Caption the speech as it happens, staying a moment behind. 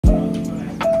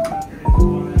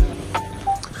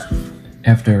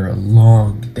After a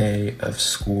long day of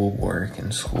schoolwork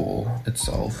and school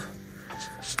itself,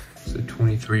 so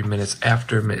 23 minutes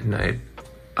after midnight,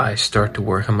 I start to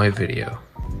work on my video.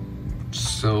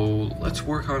 So let's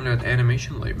work on that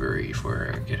animation library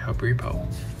for GitHub repo.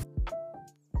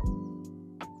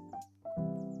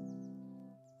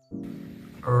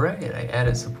 Alright, I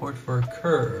added support for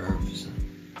curves.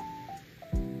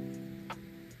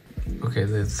 Okay,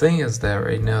 the thing is that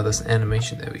right now this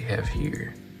animation that we have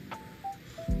here,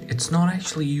 it's not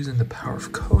actually using the power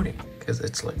of coding, because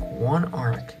it's like one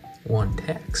arc, one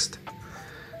text.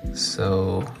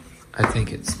 So I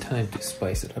think it's time to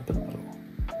spice it up a little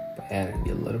by adding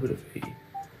a little bit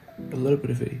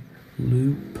of a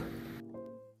loop.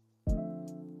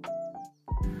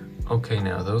 Okay,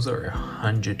 now those are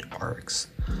 100 arcs,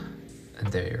 and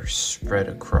they're spread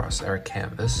across our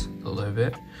canvas a little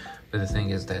bit. But the thing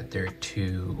is that they're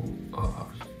too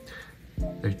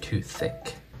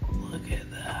thick. Look at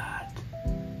that.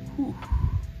 Whew.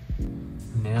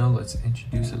 Now let's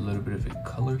introduce a little bit of a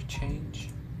color change.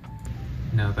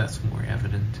 Now that's more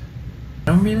evident.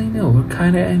 I don't really know what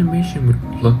kind of animation would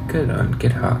look good on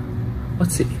GitHub.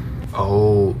 Let's see.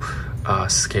 Oh,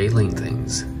 scaling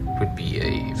things would be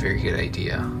a very good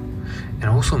idea. And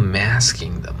also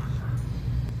masking them.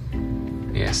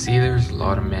 Yeah, see, there's a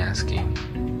lot of masking.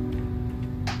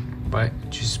 But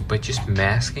just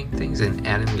masking things and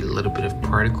adding a little bit of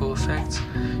particle effects,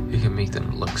 you can make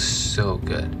them look so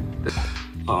good.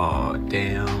 Oh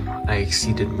damn, I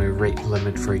exceeded my rate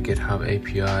limit for a GitHub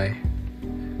API.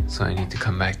 So I need to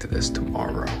come back to this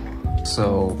tomorrow.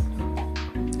 So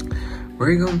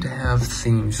we're going to have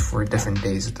themes for different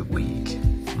days of the week.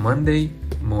 Monday,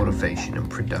 motivation and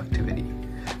productivity.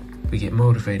 We get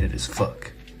motivated as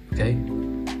fuck, okay?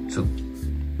 So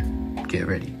get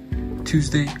ready.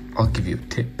 Tuesday, I'll give you a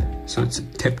tip. So it's a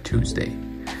tip Tuesday.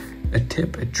 A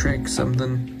tip, a trick,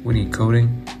 something we need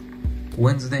coding.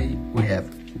 Wednesday, we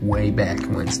have way back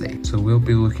Wednesday. So we'll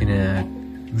be looking at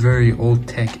very old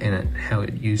tech and at how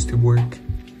it used to work.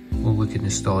 We'll look at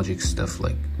nostalgic stuff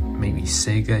like maybe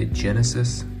Sega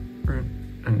Genesis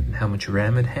and how much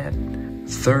RAM it had.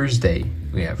 Thursday,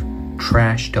 we have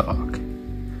trash talk.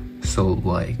 So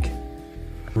like,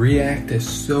 React is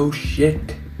so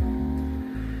shit.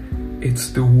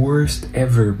 It's the worst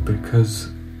ever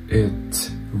because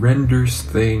it renders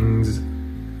things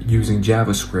using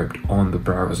JavaScript on the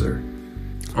browser.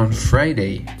 On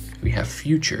Friday, we have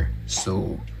future,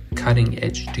 so cutting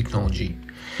edge technology.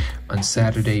 On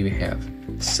Saturday, we have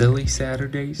silly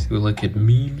Saturdays. We look at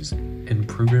memes and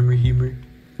programmer humor.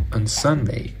 On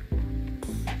Sunday,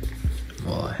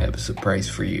 well, I have a surprise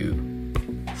for you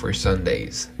for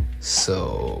Sundays.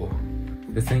 So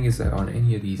the thing is that on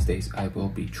any of these days, I will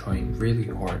be trying really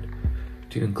hard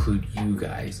to include you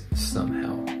guys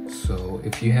somehow. So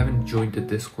if you haven't joined the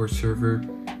Discord server,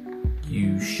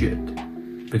 you should,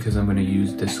 because I'm going to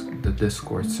use the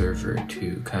Discord server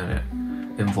to kind of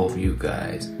involve you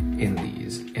guys in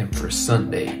these. And for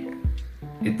Sunday,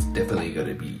 it's definitely going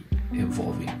to be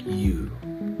involving you.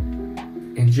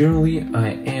 And generally, I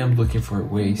am looking for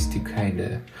ways to kind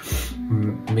of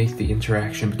make the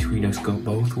interaction between us go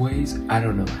both ways. I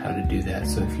don't know how to do that,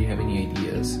 so if you have any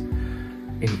ideas,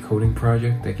 any coding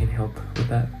project that can help with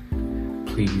that,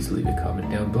 please leave a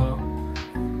comment down below,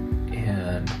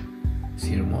 and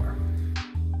see you tomorrow.